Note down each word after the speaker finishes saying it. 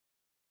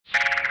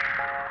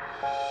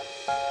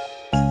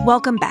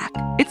Welcome back.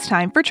 It's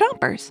time for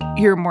Chompers,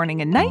 your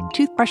morning and night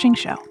toothbrushing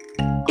show.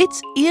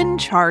 It's In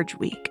Charge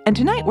Week, and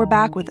tonight we're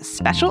back with a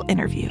special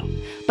interview.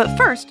 But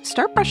first,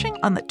 start brushing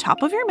on the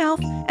top of your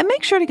mouth and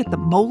make sure to get the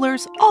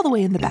molars all the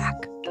way in the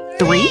back.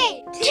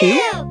 3, 2,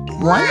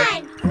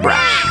 1,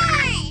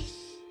 brush!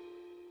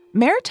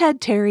 Mayor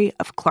Ted Terry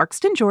of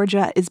Clarkston,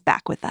 Georgia is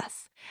back with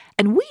us.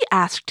 And we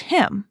asked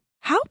him,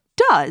 how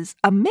does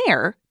a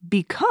mayor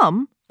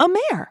become a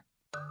mayor?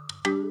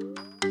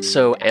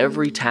 So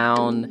every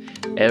town,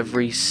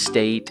 every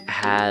state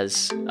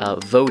has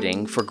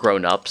voting for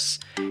grown-ups.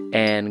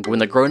 And when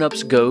the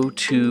grown-ups go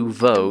to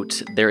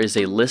vote, there is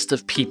a list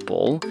of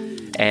people,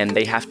 and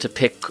they have to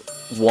pick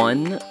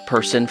one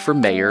person for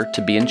mayor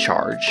to be in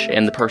charge.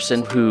 And the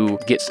person who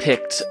gets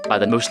picked by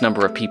the most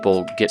number of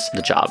people gets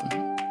the job.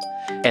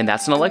 And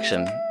that's an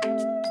election.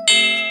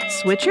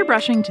 Switch your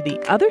brushing to the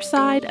other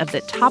side of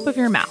the top of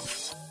your mouth.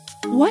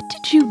 What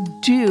did you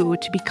do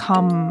to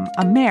become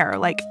a mayor?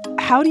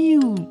 How do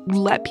you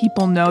let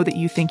people know that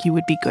you think you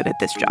would be good at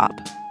this job?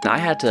 I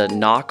had to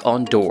knock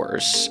on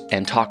doors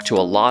and talk to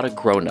a lot of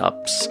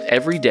grown-ups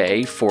every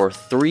day for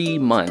 3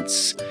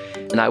 months.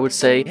 And I would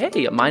say,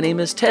 hey, my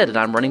name is Ted and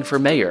I'm running for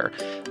mayor.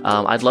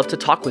 I'd love to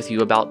talk with you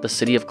about the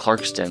city of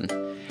Clarkston.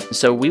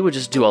 So we would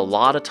just do a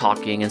lot of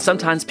talking, and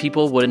sometimes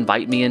people would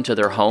invite me into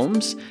their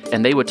homes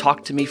and they would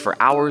talk to me for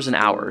hours and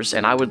hours,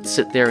 and I would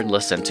sit there and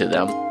listen to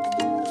them.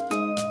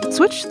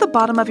 Switch to the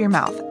bottom of your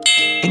mouth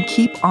and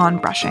keep on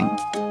brushing.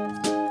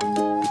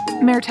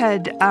 Mayor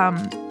Ted,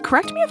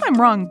 correct me if I'm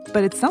wrong,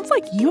 but it sounds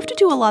like you have to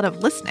do a lot of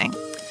listening.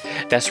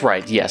 That's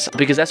right, yes,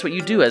 because that's what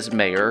you do as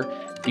mayor.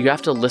 You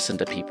have to listen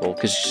to people,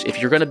 because if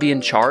you're going to be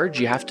in charge,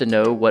 you have to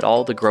know what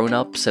all the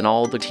grown-ups and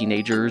all the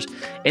teenagers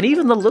and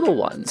even the little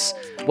ones,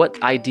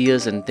 what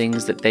ideas and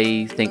things that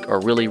they think are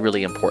really,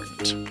 really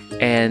important.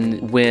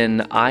 And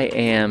when I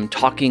am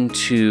talking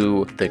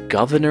to the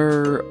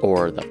governor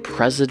or the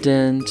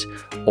president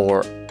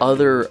or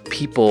other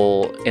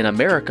people in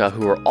America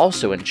who are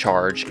also in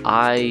charge,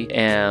 I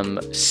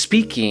am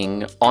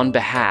speaking on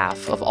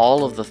behalf of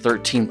all of the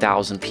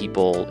 13,000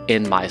 people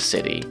in my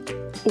city.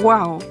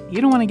 Wow,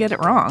 you don't want to get it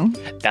wrong.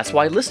 That's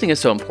why listening is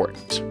so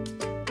important.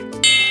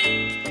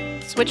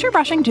 Switch your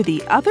brushing to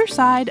the other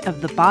side of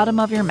the bottom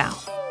of your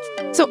mouth.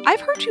 So I've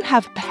heard you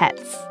have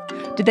pets.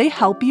 Did they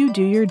help you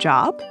do your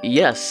job?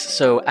 Yes,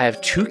 so I have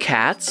 2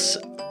 cats.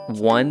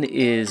 One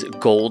is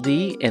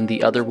Goldie and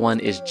the other one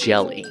is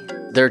Jelly.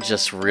 They're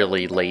just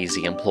really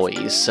lazy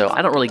employees, so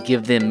I don't really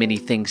give them many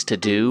things to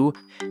do.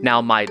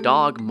 Now, my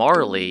dog,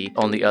 Marley,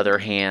 on the other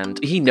hand,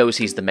 he knows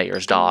he's the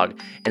mayor's dog.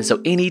 And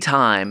so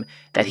anytime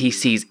that he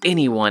sees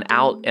anyone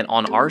out and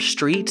on our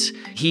street,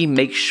 he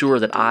makes sure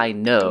that I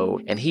know.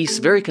 And he's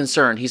very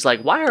concerned. He's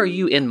like, why are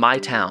you in my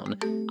town?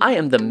 I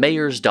am the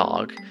mayor's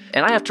dog.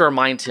 And I have to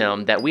remind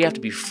him that we have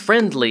to be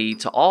friendly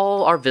to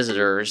all our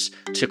visitors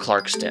to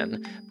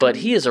Clarkston. But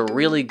he is a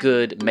really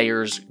good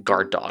mayor's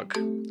guard dog.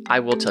 I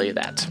will tell you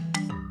that.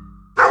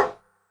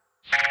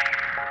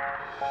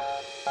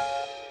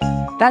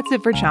 That's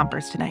it for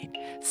Chompers tonight.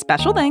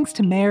 Special thanks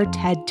to Mayor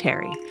Ted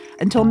Terry.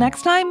 Until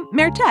next time,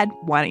 Mayor Ted,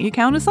 why don't you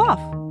count us off?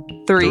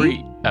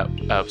 3.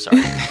 Oh,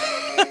 sorry.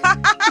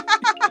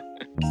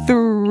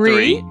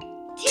 3,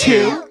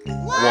 2,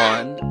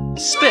 1,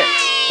 spit.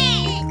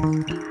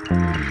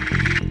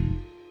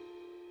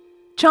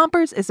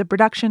 Chompers is a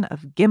production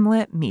of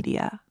Gimlet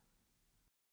Media.